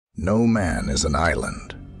"No man is an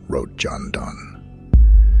island," wrote John Donne.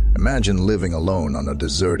 Imagine living alone on a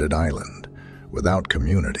deserted island. Without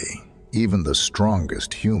community, even the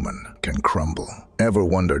strongest human can crumble. Ever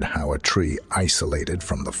wondered how a tree isolated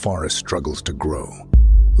from the forest struggles to grow?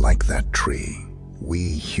 Like that tree, we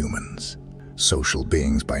humans, social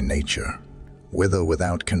beings by nature, wither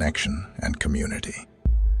without connection and community.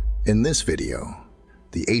 In this video,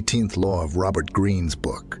 the 18th law of Robert Greene's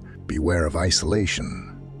book, Beware of Isolation,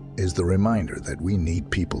 is the reminder that we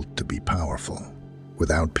need people to be powerful.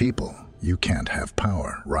 Without people, you can't have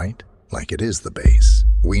power, right? Like it is the base.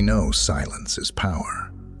 We know silence is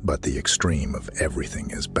power, but the extreme of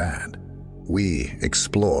everything is bad. We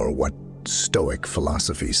explore what stoic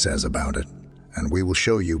philosophy says about it, and we will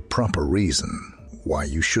show you proper reason why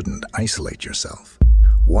you shouldn't isolate yourself,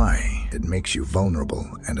 why it makes you vulnerable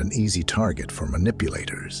and an easy target for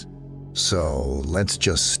manipulators. So let's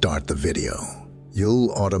just start the video.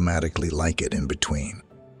 You'll automatically like it in between.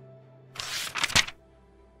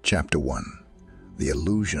 Chapter 1. The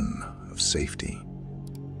Illusion of Safety.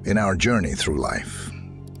 In our journey through life,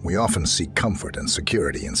 we often seek comfort and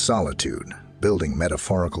security in solitude, building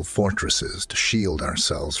metaphorical fortresses to shield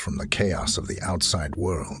ourselves from the chaos of the outside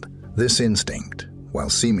world. This instinct, while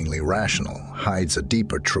seemingly rational, hides a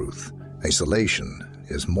deeper truth. Isolation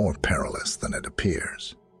is more perilous than it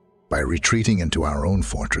appears. By retreating into our own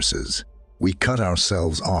fortresses, we cut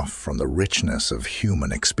ourselves off from the richness of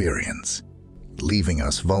human experience, leaving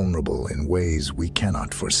us vulnerable in ways we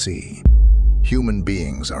cannot foresee. Human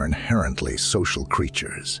beings are inherently social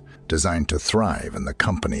creatures, designed to thrive in the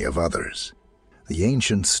company of others. The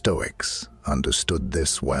ancient Stoics understood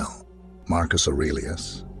this well. Marcus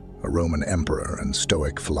Aurelius, a Roman emperor and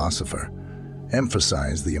Stoic philosopher,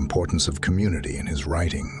 emphasized the importance of community in his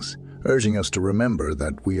writings, urging us to remember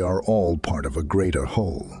that we are all part of a greater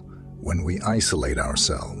whole. When we isolate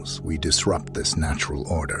ourselves, we disrupt this natural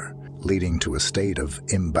order, leading to a state of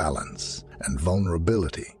imbalance and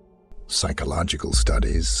vulnerability. Psychological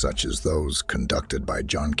studies, such as those conducted by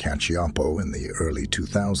John Cacioppo in the early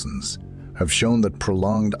 2000s, have shown that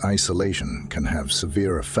prolonged isolation can have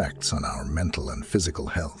severe effects on our mental and physical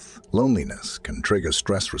health. Loneliness can trigger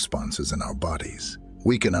stress responses in our bodies,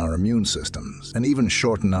 weaken our immune systems, and even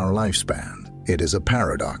shorten our lifespan. It is a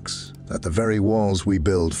paradox that the very walls we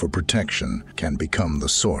build for protection can become the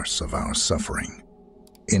source of our suffering.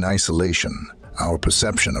 In isolation, our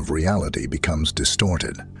perception of reality becomes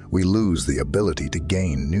distorted. We lose the ability to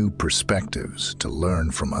gain new perspectives, to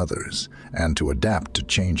learn from others, and to adapt to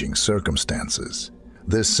changing circumstances.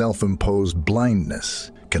 This self-imposed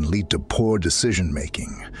blindness can lead to poor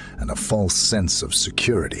decision-making and a false sense of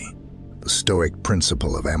security. The Stoic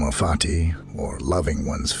principle of amor fati, or loving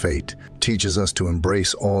one's fate, teaches us to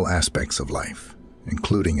embrace all aspects of life,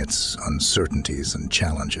 including its uncertainties and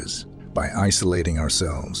challenges. By isolating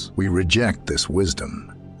ourselves, we reject this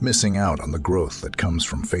wisdom, missing out on the growth that comes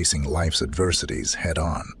from facing life's adversities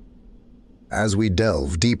head-on. As we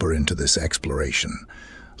delve deeper into this exploration,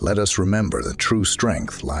 let us remember that true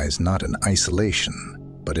strength lies not in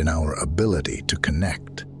isolation, but in our ability to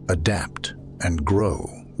connect, adapt, and grow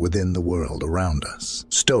within the world around us.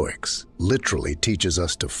 Stoics literally teaches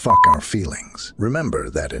us to fuck our feelings. Remember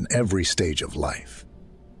that in every stage of life.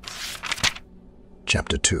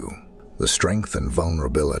 Chapter 2. The Strength and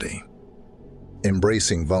Vulnerability.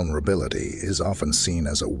 Embracing vulnerability is often seen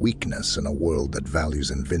as a weakness in a world that values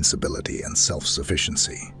invincibility and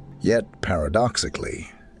self-sufficiency. Yet, paradoxically,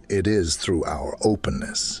 it is through our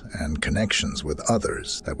openness and connections with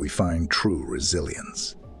others that we find true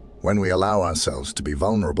resilience. When we allow ourselves to be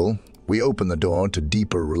vulnerable, we open the door to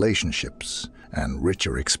deeper relationships and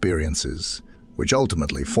richer experiences, which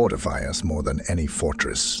ultimately fortify us more than any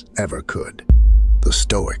fortress ever could. The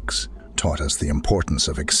Stoics taught us the importance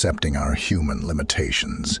of accepting our human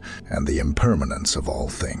limitations and the impermanence of all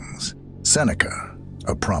things. Seneca,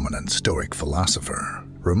 a prominent Stoic philosopher,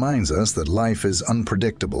 reminds us that life is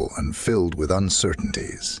unpredictable and filled with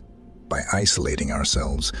uncertainties. By isolating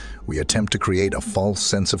ourselves, we attempt to create a false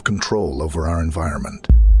sense of control over our environment.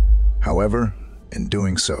 However, in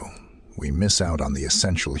doing so, we miss out on the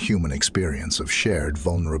essential human experience of shared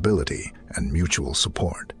vulnerability and mutual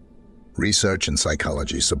support. Research in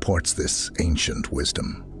psychology supports this ancient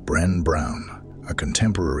wisdom. Brené Brown, a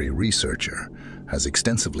contemporary researcher, has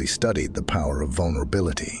extensively studied the power of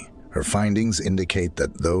vulnerability. Her findings indicate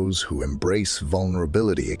that those who embrace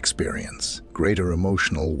vulnerability experience greater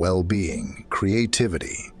emotional well-being,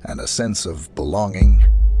 creativity, and a sense of belonging.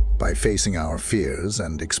 By facing our fears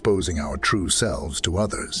and exposing our true selves to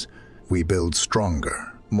others, we build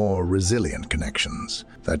stronger, more resilient connections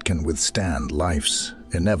that can withstand life's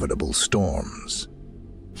inevitable storms.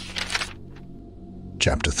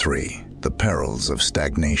 Chapter 3. The Perils of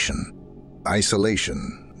Stagnation.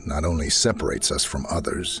 Isolation not only separates us from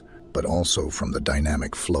others, but also from the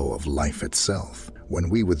dynamic flow of life itself. When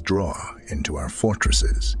we withdraw into our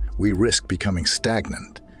fortresses, we risk becoming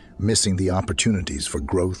stagnant, missing the opportunities for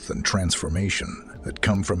growth and transformation that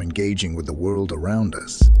come from engaging with the world around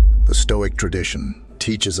us. The Stoic tradition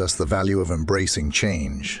teaches us the value of embracing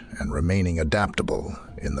change and remaining adaptable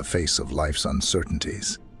in the face of life's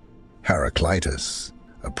uncertainties. Heraclitus,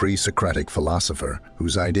 a pre-Socratic philosopher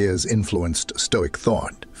whose ideas influenced Stoic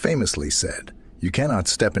thought, famously said, "You cannot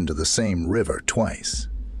step into the same river twice."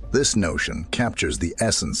 This notion captures the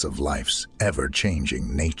essence of life's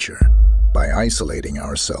ever-changing nature. By isolating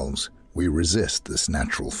ourselves, we resist this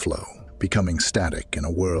natural flow, becoming static in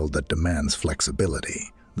a world that demands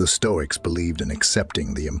flexibility. The Stoics believed in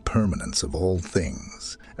accepting the impermanence of all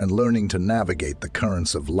things and learning to navigate the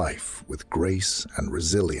currents of life with grace and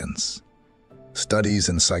resilience. Studies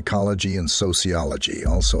in psychology and sociology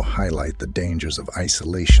also highlight the dangers of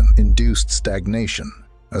isolation-induced stagnation.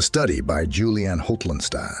 A study by Julian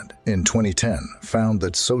Holtlenstad in 2010 found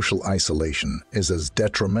that social isolation is as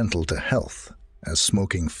detrimental to health as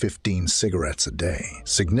smoking 15 cigarettes a day,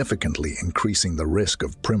 significantly increasing the risk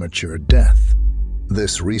of premature death.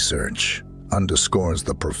 This research underscores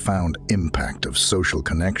the profound impact of social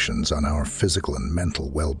connections on our physical and mental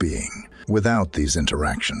well-being. Without these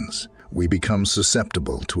interactions, we become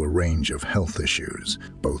susceptible to a range of health issues,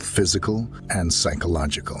 both physical and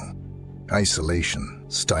psychological. Isolation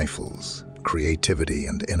stifles creativity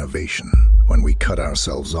and innovation. When we cut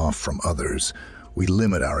ourselves off from others, we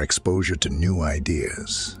limit our exposure to new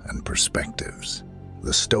ideas and perspectives.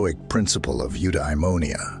 The Stoic principle of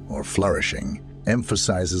eudaimonia, or flourishing,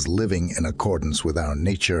 emphasizes living in accordance with our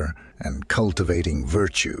nature and cultivating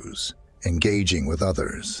virtues. Engaging with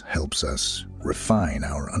others helps us refine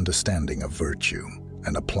our understanding of virtue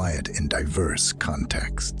and apply it in diverse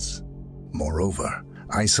contexts. Moreover,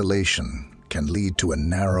 isolation can lead to a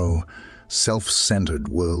narrow, self-centered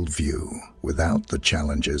worldview without the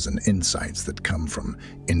challenges and insights that come from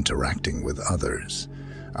interacting with others.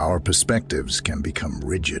 Our perspectives can become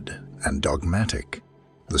rigid and dogmatic.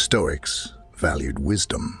 The Stoics valued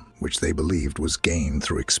wisdom, which they believed was gained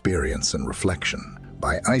through experience and reflection.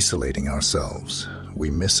 By isolating ourselves,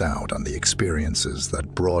 we miss out on the experiences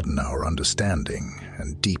that broaden our understanding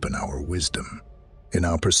and deepen our wisdom. In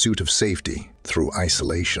our pursuit of safety through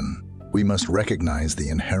isolation, we must recognize the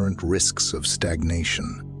inherent risks of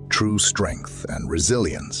stagnation. True strength and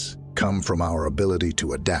resilience come from our ability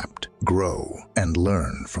to adapt, grow, and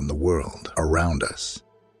learn from the world around us.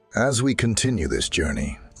 As we continue this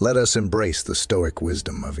journey, let us embrace the Stoic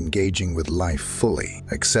wisdom of engaging with life fully,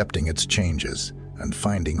 accepting its changes, and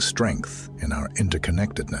finding strength in our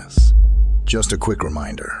interconnectedness. Just a quick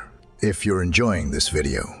reminder, if you're enjoying this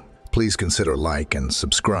video, please consider like and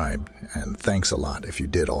subscribe, and thanks a lot if you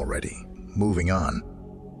did already. Moving on.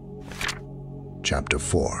 Chapter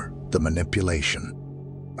 4. The Manipulation.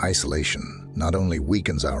 Isolation not only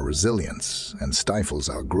weakens our resilience and stifles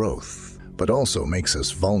our growth, but also makes us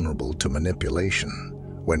vulnerable to manipulation.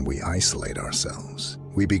 When we isolate ourselves,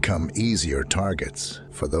 we become easier targets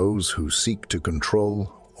for those who seek to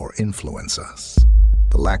control or influence us.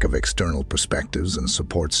 The lack of external perspectives and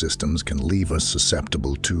support systems can leave us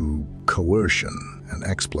susceptible to coercion and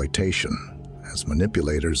exploitation, as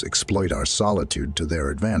manipulators exploit our solitude to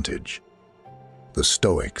their advantage. The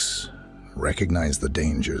Stoics recognize the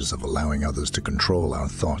dangers of allowing others to control our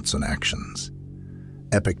thoughts and actions.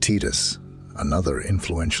 Epictetus, another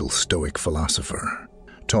influential Stoic philosopher,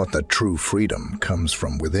 taught that true freedom comes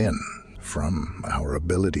from within, from our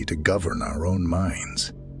ability to govern our own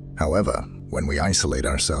minds. However, when we isolate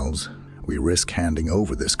ourselves, we risk handing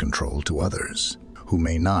over this control to others, who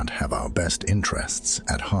may not have our best interests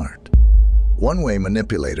at heart. One way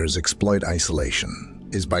manipulators exploit isolation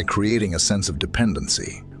is by creating a sense of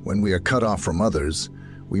dependency. When we are cut off from others,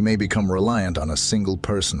 we may become reliant on a single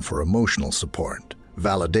person for emotional support,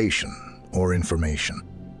 validation, or information.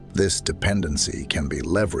 This dependency can be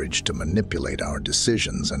leveraged to manipulate our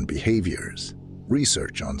decisions and behaviors.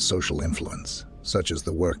 Research on social influence, such as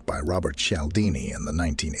the work by Robert Cialdini in the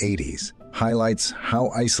 1980s, highlights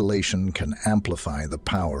how isolation can amplify the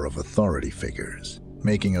power of authority figures,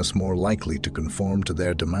 making us more likely to conform to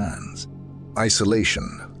their demands.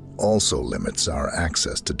 Isolation also limits our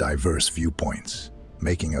access to diverse viewpoints,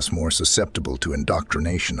 making us more susceptible to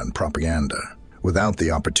indoctrination and propaganda. Without the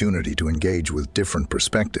opportunity to engage with different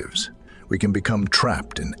perspectives, we can become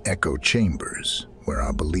trapped in echo chambers where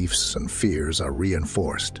our beliefs and fears are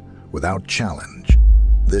reinforced without challenge.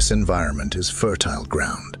 This environment is fertile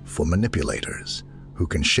ground for manipulators who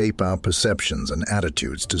can shape our perceptions and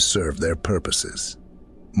attitudes to serve their purposes.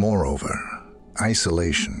 Moreover,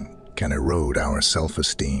 isolation can erode our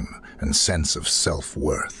self-esteem and sense of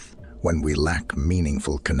self-worth. When we lack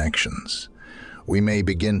meaningful connections, we may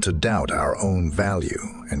begin to doubt our own value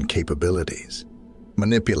and capabilities.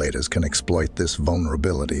 Manipulators can exploit this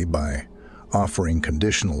vulnerability by offering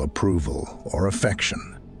conditional approval or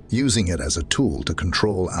affection, using it as a tool to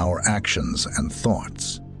control our actions and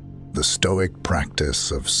thoughts. The Stoic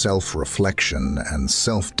practice of self-reflection and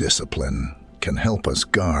self-discipline can help us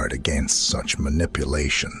guard against such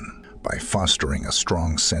manipulation by fostering a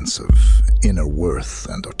strong sense of inner worth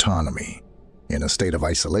and autonomy. In a state of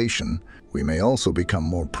isolation, we may also become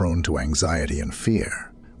more prone to anxiety and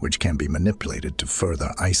fear, which can be manipulated to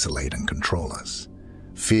further isolate and control us.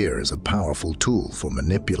 Fear is a powerful tool for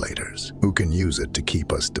manipulators who can use it to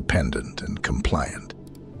keep us dependent and compliant.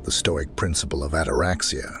 The Stoic principle of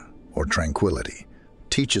ataraxia, or tranquility,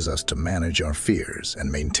 teaches us to manage our fears and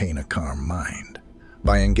maintain a calm mind.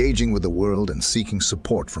 By engaging with the world and seeking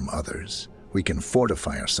support from others, we can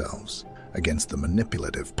fortify ourselves against the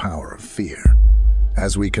manipulative power of fear.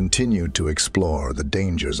 As we continue to explore the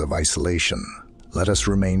dangers of isolation, let us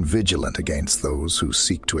remain vigilant against those who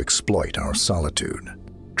seek to exploit our solitude.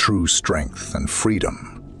 True strength and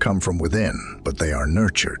freedom come from within, but they are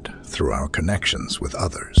nurtured through our connections with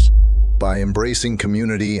others. By embracing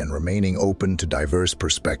community and remaining open to diverse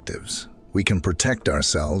perspectives, we can protect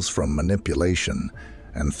ourselves from manipulation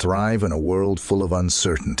and thrive in a world full of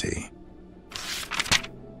uncertainty.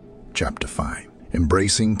 Chapter 5.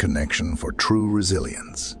 Embracing connection for true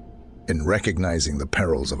resilience. In recognizing the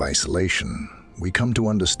perils of isolation, we come to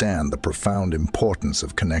understand the profound importance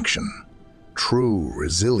of connection. True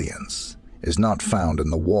resilience is not found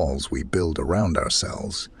in the walls we build around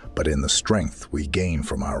ourselves, but in the strength we gain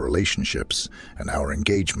from our relationships and our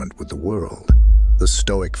engagement with the world. The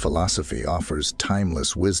Stoic philosophy offers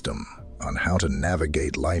timeless wisdom on how to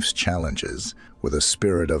navigate life's challenges with a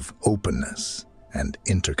spirit of openness and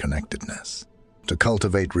interconnectedness. To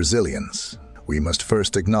cultivate resilience, we must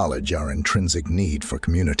first acknowledge our intrinsic need for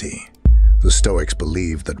community. The Stoics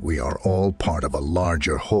believe that we are all part of a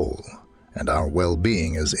larger whole, and our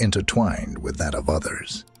well-being is intertwined with that of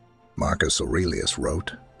others. Marcus Aurelius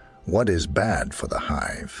wrote, "What is bad for the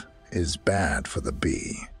hive is bad for the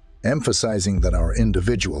bee," emphasizing that our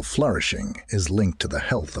individual flourishing is linked to the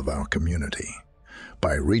health of our community.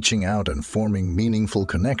 By reaching out and forming meaningful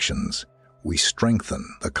connections, we strengthen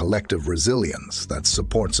the collective resilience that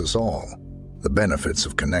supports us all. The benefits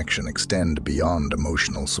of connection extend beyond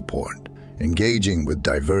emotional support. Engaging with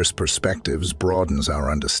diverse perspectives broadens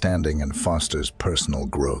our understanding and fosters personal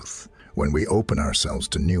growth. When we open ourselves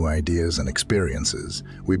to new ideas and experiences,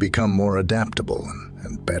 we become more adaptable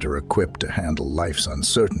and better equipped to handle life's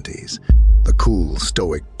uncertainties. The cool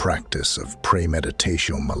Stoic practice of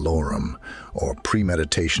premeditatio malorum, or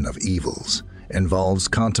premeditation of evils, involves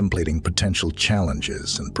contemplating potential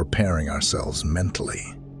challenges and preparing ourselves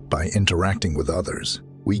mentally. By interacting with others,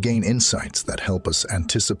 we gain insights that help us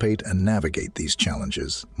anticipate and navigate these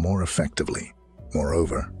challenges more effectively.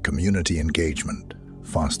 Moreover, community engagement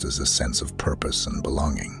fosters a sense of purpose and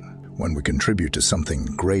belonging. When we contribute to something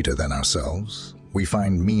greater than ourselves, we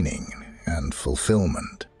find meaning and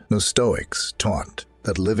fulfillment. The Stoics taught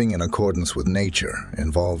that living in accordance with nature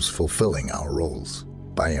involves fulfilling our roles.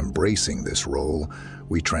 By embracing this role,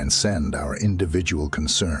 we transcend our individual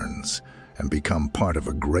concerns and become part of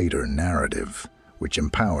a greater narrative, which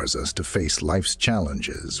empowers us to face life's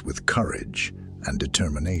challenges with courage and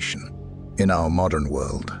determination. In our modern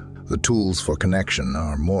world, the tools for connection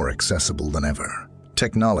are more accessible than ever.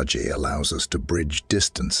 Technology allows us to bridge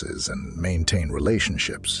distances and maintain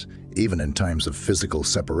relationships, even in times of physical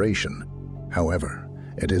separation. However,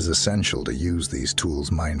 it is essential to use these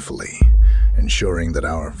tools mindfully, ensuring that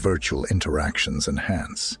our virtual interactions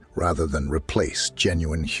enhance rather than replace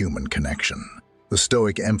genuine human connection. The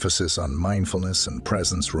Stoic emphasis on mindfulness and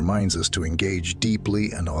presence reminds us to engage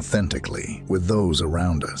deeply and authentically with those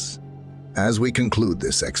around us. As we conclude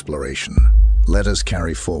this exploration, let us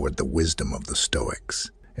carry forward the wisdom of the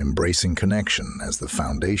Stoics, embracing connection as the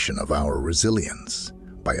foundation of our resilience.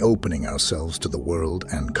 By opening ourselves to the world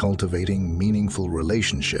and cultivating meaningful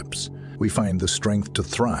relationships, we find the strength to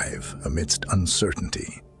thrive amidst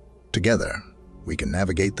uncertainty. Together, we can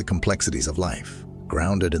navigate the complexities of life,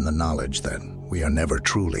 grounded in the knowledge that we are never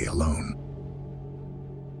truly alone.